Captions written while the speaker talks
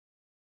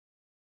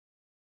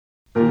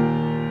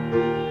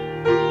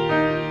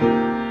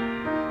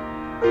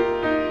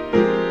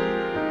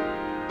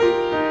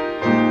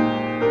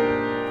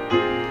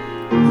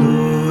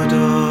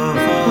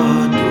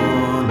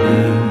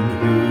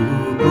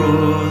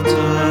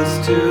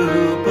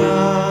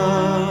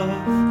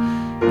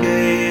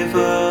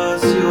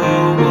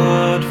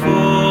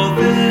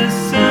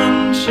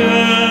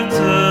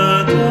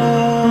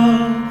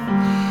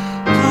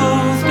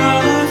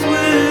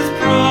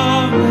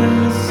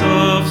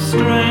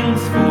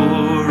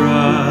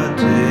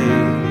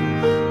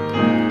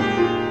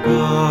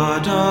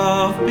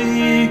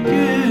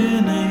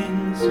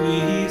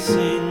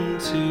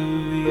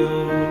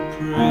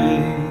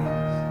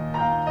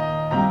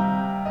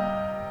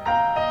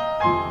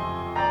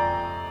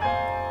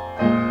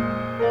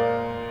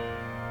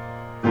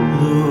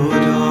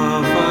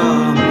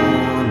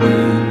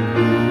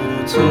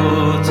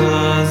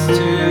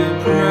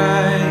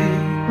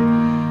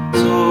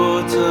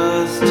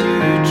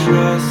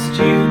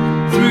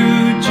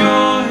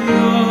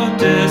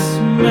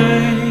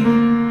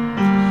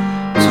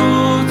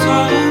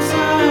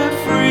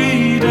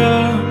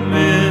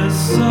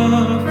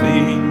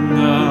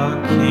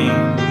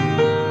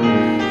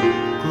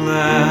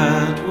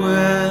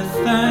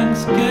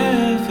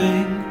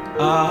thanksgiving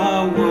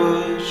our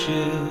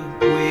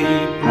worship we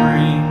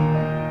bring.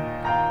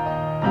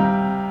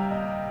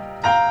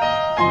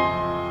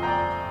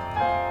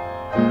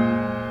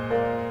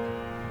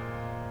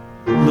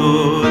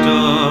 Lord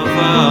of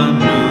our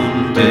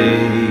noonday,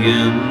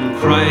 in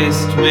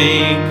Christ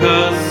make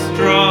us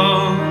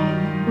strong,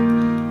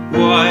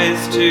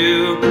 wise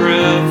to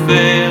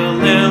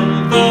prevail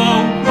in the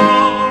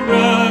war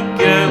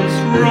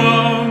against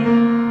wrong,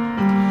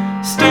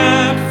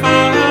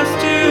 steadfast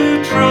to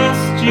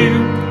trust you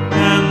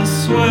and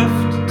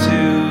swift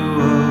to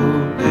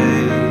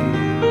obey,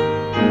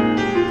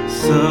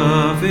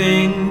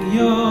 serving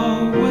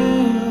your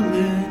will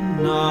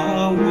in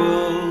our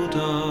world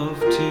of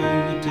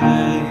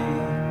today.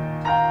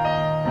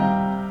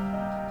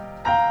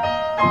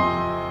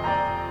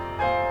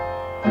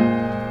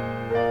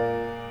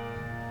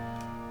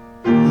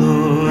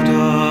 Lord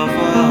of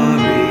our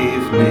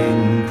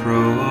evening,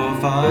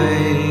 provider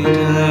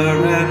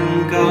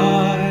and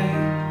guide,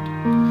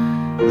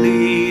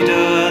 lead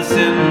us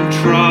in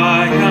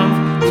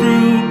triumph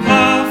through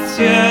paths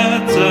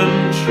yet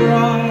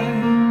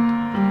untried,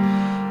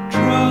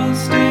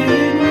 trusting,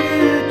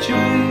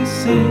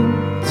 rejoicing,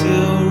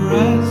 till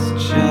rest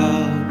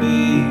shall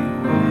be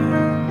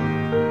won,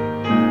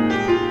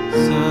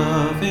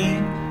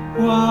 serving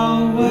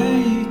while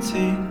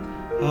waiting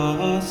a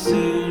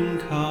soon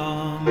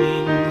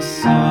coming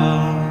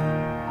sun.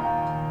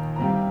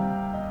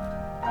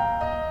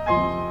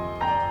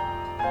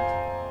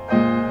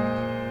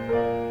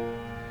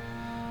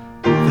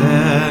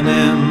 Then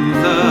in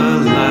the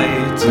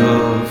light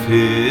of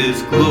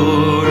His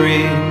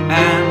glory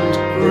and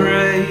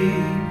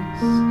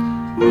grace,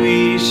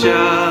 we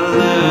shall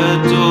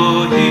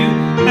adore you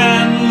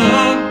and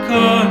look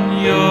on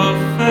your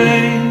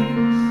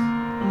face.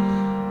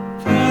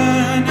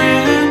 Then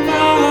in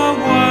the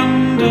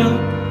wonder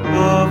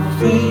of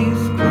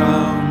faith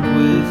crowned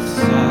with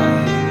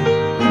sight,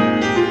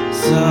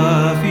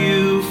 serve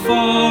you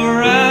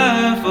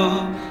forever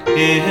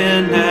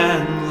in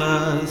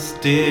endless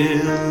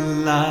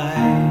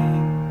delight.